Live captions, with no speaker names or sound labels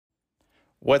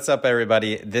What's up,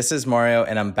 everybody? This is Mario,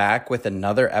 and I'm back with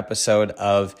another episode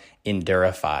of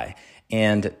Endurify.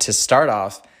 And to start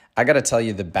off, I got to tell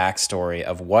you the backstory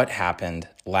of what happened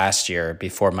last year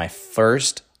before my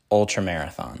first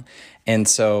ultramarathon. And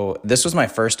so this was my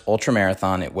first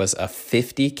ultramarathon. It was a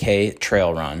 50K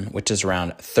trail run, which is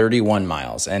around 31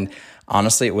 miles. And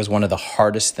honestly, it was one of the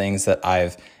hardest things that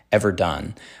I've ever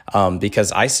done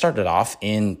because I started off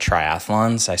in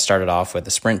triathlons. I started off with a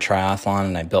sprint triathlon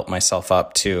and I built myself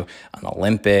up to an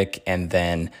Olympic and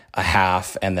then a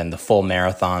half and then the full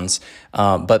marathons.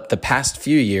 But the past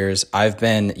few years, I've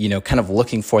been, kind of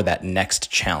looking for that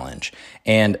next challenge.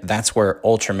 And that's where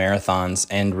ultra marathons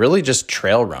and really just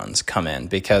trail runs come in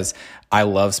because I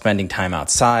love spending time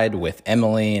outside with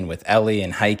Emily and with Ellie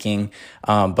and hiking.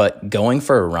 But going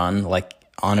for a run, like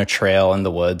on a trail in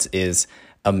the woods, is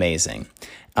amazing.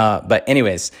 But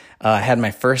anyways, I had my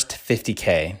first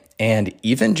 50K, and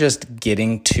even just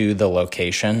getting to the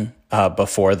location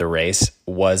before the race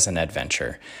was an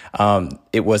adventure.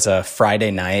 It was a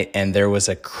Friday night, and there was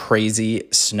a crazy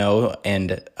snow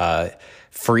and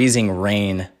freezing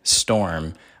rain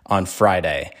storm on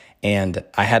Friday. And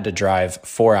I had to drive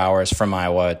 4 hours from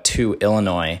Iowa to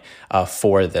Illinois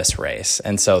for this race.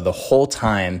 And so the whole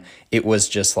time it was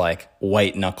just like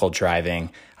white knuckle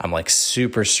driving. I'm like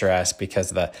super stressed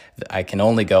because I can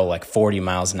only go like 40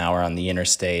 miles an hour on the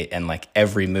interstate. And like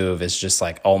every move is just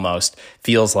like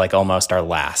feels like almost our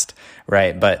last,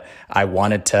 right? But I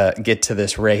wanted to get to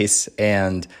this race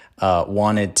and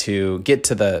wanted to get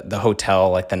to the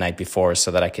hotel like the night before so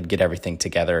that I could get everything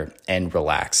together and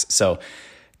relax. So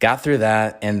got through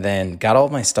that and then got all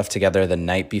my stuff together the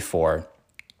night before.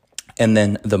 And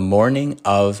then the morning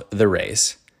of the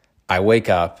race, I wake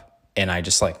up and I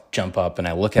just like jump up and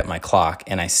I look at my clock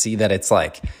and I see that it's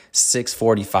like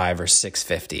 6:45 or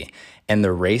 6:50 and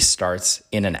the race starts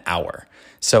in an hour.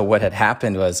 So what had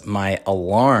happened was my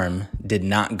alarm did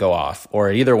not go off,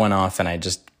 or it either went off and I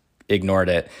just ignored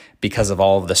it because of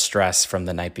all of the stress from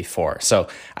the night before. So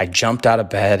I jumped out of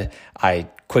bed. I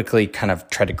quickly kind of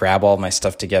tried to grab all of my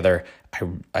stuff together.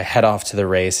 I head off to the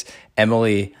race.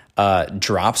 Emily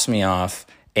drops me off,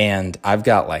 and I've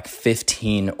got like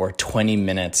 15 or 20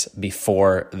 minutes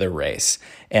before the race.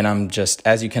 And I'm just,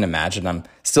 as you can imagine, I'm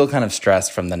still kind of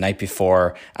stressed from the night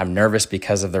before. I'm nervous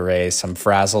because of the race. I'm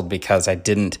frazzled because I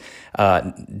didn't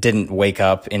wake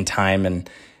up in time. And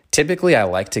typically I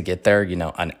like to get there,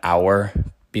 an hour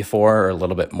before or a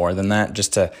little bit more than that,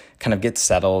 just to kind of get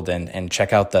settled and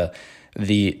check out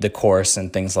the course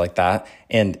and things like that.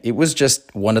 And it was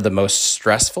just one of the most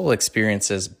stressful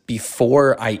experiences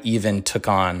before I even took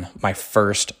on my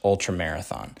first ultra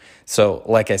marathon. So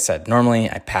like I said, normally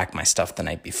I pack my stuff the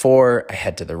night before, I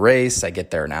head to the race, I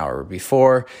get there an hour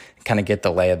before, kind of get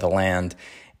the lay of the land.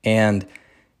 And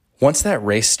once that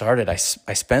race started, I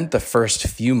spent the first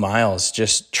few miles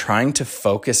just trying to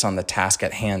focus on the task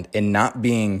at hand and not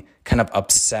being kind of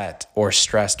upset or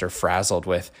stressed or frazzled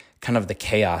with kind of the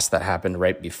chaos that happened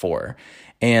right before.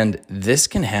 And this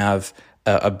can have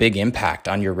a big impact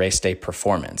on your race day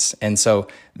performance. And so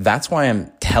that's why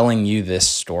I'm telling you this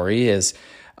story is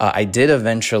I did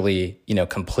eventually,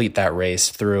 complete that race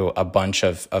through a bunch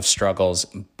of struggles,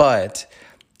 but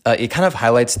it kind of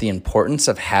highlights the importance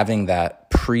of having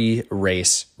that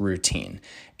pre-race routine.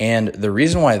 And the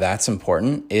reason why that's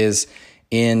important is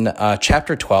in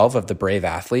chapter 12 of The Brave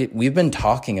Athlete, we've been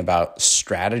talking about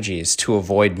strategies to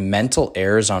avoid mental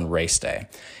errors on race day.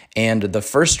 And the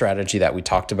first strategy that we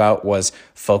talked about was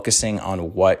focusing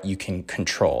on what you can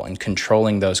control and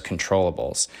controlling those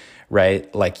controllables,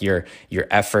 right? Like your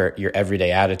effort, your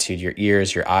everyday attitude, your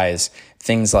ears, your eyes,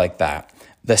 things like that.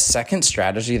 The second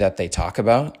strategy that they talk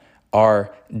about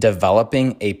are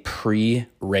developing a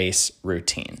pre-race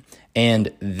routine.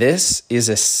 And this is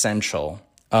essential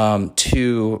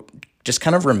to just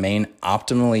kind of remain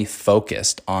optimally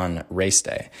focused on race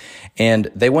day. And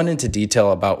they went into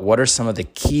detail about what are some of the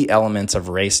key elements of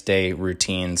race day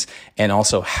routines and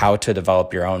also how to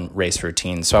develop your own race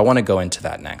routine. So I want to go into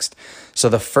that next. So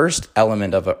the first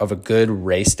element of a good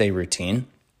race day routine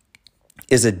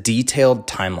is a detailed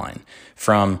timeline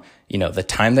from the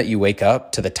time that you wake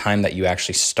up to the time that you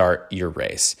actually start your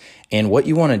race. And what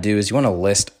you want to do is you want to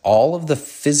list all of the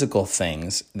physical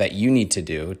things that you need to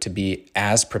do to be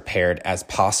as prepared as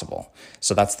possible.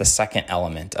 So that's the second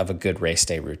element of a good race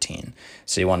day routine.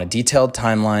 So you want a detailed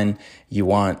timeline. You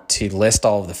want to list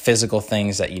all of the physical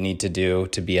things that you need to do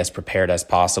to be as prepared as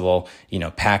possible.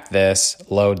 Pack this,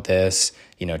 load this,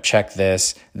 check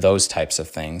this, those types of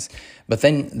things. But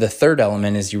then the third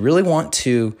element is you really want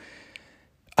to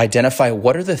identify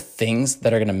what are the things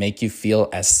that are going to make you feel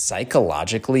as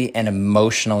psychologically and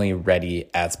emotionally ready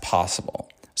as possible.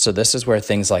 So this is where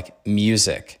things like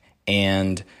music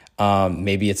and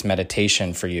maybe it's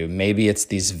meditation for you. Maybe it's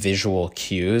these visual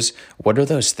cues. What are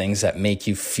those things that make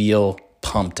you feel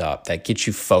pumped up, that get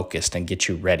you focused and get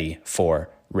you ready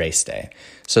for race day?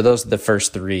 So those are the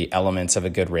first three elements of a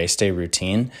good race day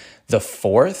routine. The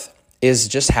fourth is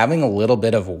just having a little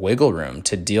bit of wiggle room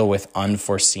to deal with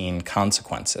unforeseen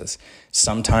consequences.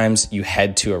 Sometimes you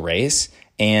head to a race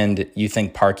and you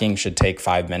think parking should take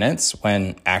 5 minutes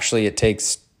when actually it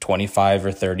takes 25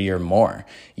 or 30 or more.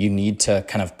 You need to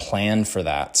kind of plan for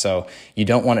that. So you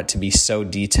don't want it to be so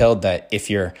detailed that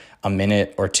if you're a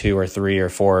minute or 2 or 3 or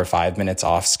 4 or 5 minutes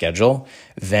off schedule,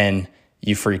 then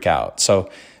you freak out. So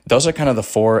those are kind of the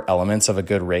 4 elements of a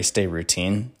good race day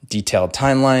routine. Detailed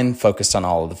timeline, focus on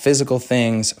all of the physical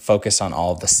things, focus on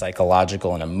all of the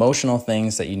psychological and emotional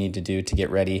things that you need to do to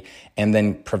get ready, and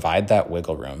then provide that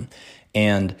wiggle room.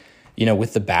 And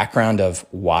with the background of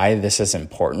why this is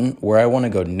important, where I want to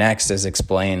go next is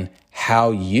explain how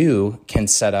you can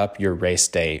set up your race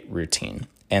day routine.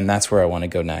 And that's where I want to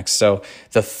go next. So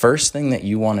the first thing that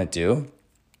you want to do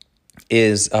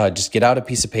is just get out a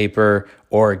piece of paper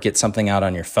or get something out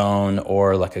on your phone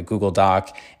or like a Google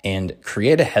Doc and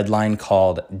create a headline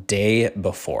called Day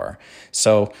Before.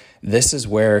 So this is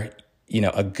where,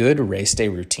 a good race day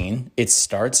routine, it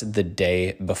starts the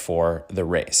day before the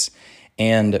race.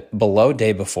 And below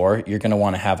day before, you're going to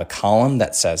want to have a column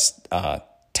that says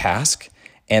task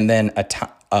and then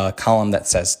a column that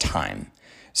says time.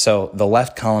 So the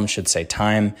left column should say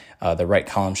time, the right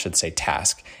column should say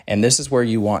task. And this is where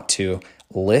you want to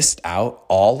list out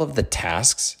all of the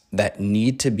tasks that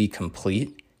need to be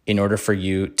complete in order for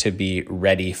you to be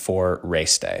ready for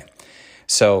race day.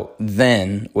 So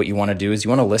then what you want to do is you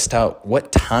want to list out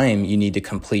what time you need to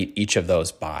complete each of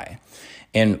those by.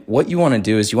 And what you want to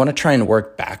do is you want to try and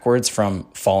work backwards from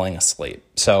falling asleep.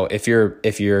 So if you're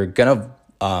going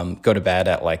to go to bed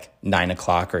at like 9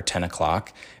 o'clock or 10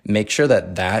 o'clock, make sure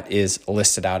that is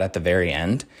listed out at the very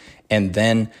end, and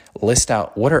then list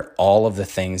out what are all of the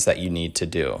things that you need to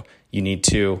do. You need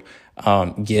to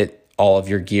get all of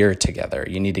your gear together.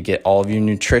 You need to get all of your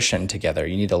nutrition together.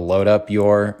 You need to load up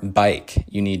your bike.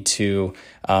 You need to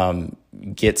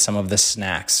get some of the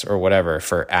snacks or whatever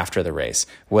for after the race,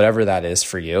 whatever that is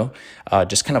for you.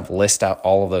 Just kind of list out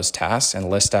all of those tasks and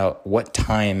list out what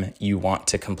time you want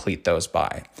to complete those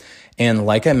by. And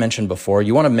like I mentioned before,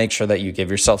 you want to make sure that you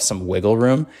give yourself some wiggle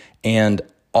room. And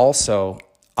also,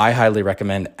 I highly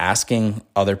recommend asking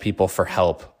other people for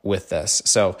help with this.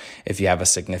 So if you have a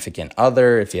significant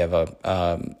other, if you have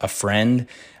a friend,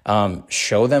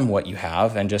 show them what you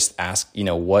have and just ask,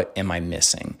 what am I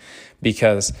missing?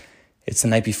 Because it's the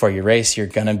night before your race. You're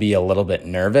going to be a little bit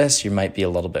nervous. You might be a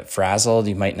little bit frazzled.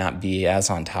 You might not be as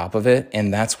on top of it.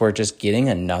 And that's where just getting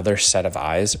another set of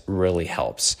eyes really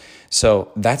helps.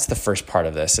 So that's the first part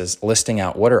of this, is listing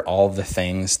out what are all of the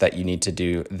things that you need to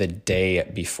do the day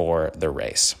before the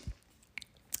race.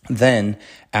 Then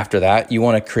after that, you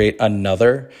want to create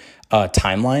another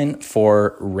timeline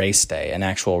for race day, an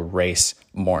actual race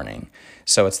morning.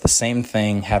 So it's the same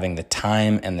thing, having the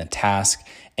time and the task.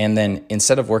 And then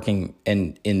instead of working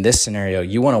in this scenario,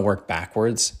 you want to work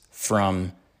backwards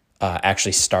from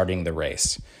actually starting the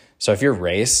race. So if your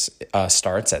race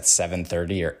starts at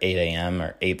 7:30 or 8 a.m.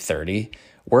 or 8:30,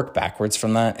 work backwards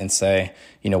from that and say,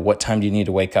 what time do you need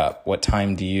to wake up? What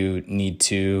time do you need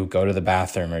to go to the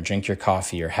bathroom or drink your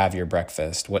coffee or have your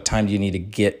breakfast? What time do you need to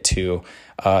get to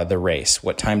the race?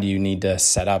 What time do you need to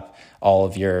set up all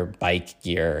of your bike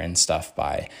gear and stuff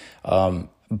by?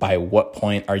 By what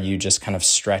point are you just kind of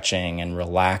stretching and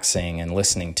relaxing and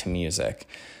listening to music?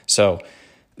 So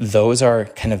those are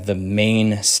kind of the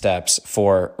main steps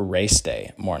for race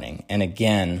day morning. And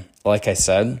again, like I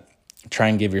said, try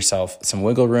and give yourself some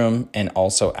wiggle room and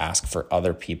also ask for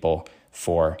other people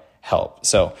for help.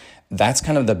 So that's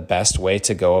kind of the best way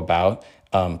to go about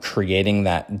creating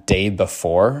that day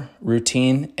before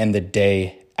routine and the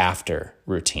day after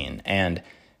routine. And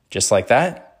just like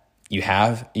that, you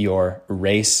have your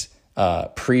race,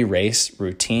 pre-race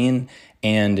routine,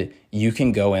 and you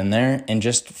can go in there and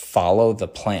just follow the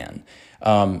plan.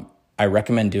 I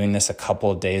recommend doing this a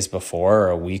couple of days before or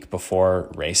a week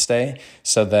before race day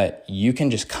so that you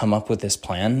can just come up with this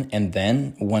plan. And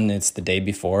then when it's the day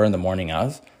before and the morning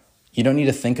of, you don't need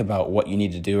to think about what you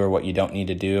need to do or what you don't need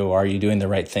to do. Are you doing the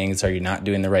right things? Are you not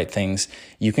doing the right things?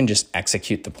 You can just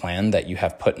execute the plan that you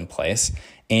have put in place,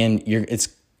 and it's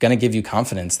going to give you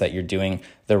confidence that you're doing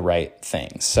the right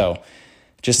things. So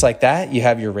just like that, you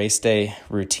have your race day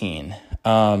routine.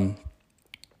 And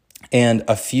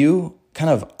a few kind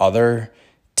of other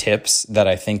tips that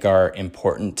I think are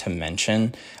important to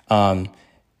mention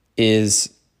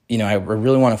is, I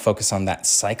really want to focus on that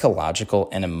psychological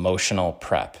and emotional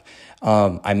prep.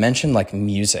 I mentioned like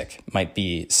music might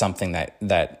be something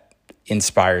that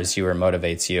inspires you or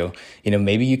motivates you.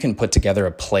 Maybe you can put together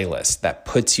a playlist that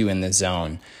puts you in the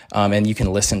zone, and you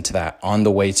can listen to that on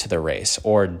the way to the race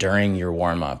or during your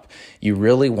warm up. You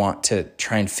really want to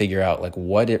try and figure out like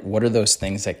what are those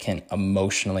things that can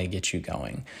emotionally get you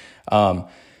going.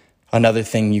 Another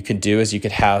thing you could do is you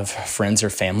could have friends or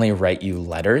family write you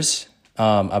letters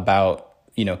about,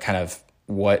 kind of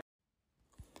what,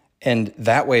 and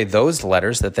that way those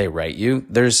letters that they write you,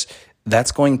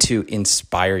 that's going to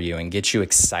inspire you and get you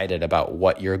excited about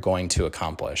what you're going to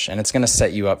accomplish. And it's going to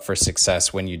set you up for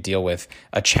success when you deal with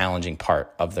a challenging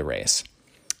part of the race.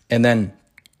 And then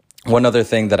one other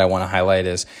thing that I want to highlight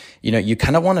is, you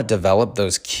kind of want to develop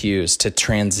those cues to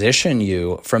transition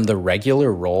you from the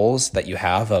regular roles that you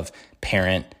have of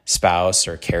parent, spouse,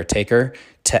 or caretaker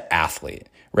to athlete,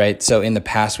 right? So in the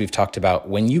past, we've talked about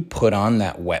when you put on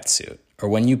that wetsuit or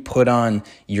when you put on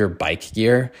your bike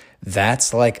gear,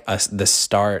 that's like the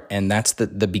start, and that's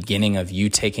the beginning of you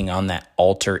taking on that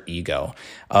alter ego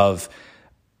of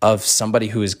somebody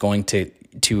who is going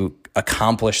to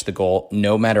accomplish the goal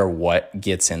no matter what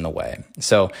gets in the way.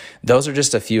 So those are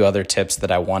just a few other tips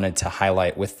that I wanted to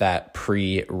highlight with that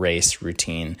pre-race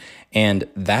routine. And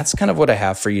that's kind of what I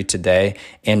have for you today.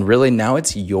 And really now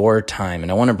it's your time, and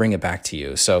I want to bring it back to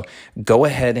you. So go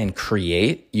ahead and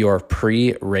create your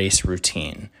pre-race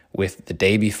routine with the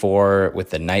day before, with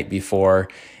the night before.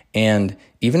 And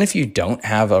even if you don't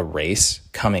have a race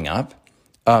coming up,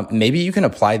 maybe you can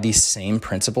apply these same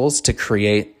principles to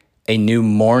create a new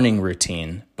morning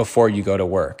routine before you go to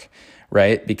work,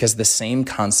 right? Because the same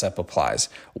concept applies.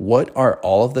 What are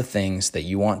all of the things that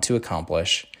you want to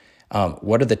accomplish?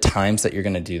 What are the times that you're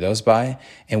going to do those by?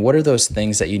 And what are those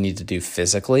things that you need to do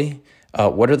physically?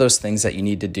 What are those things that you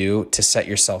need to do to set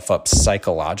yourself up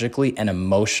psychologically and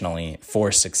emotionally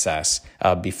for success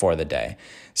before the day?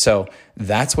 So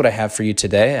that's what I have for you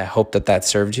today. I hope that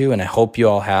served you, and I hope you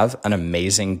all have an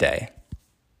amazing day.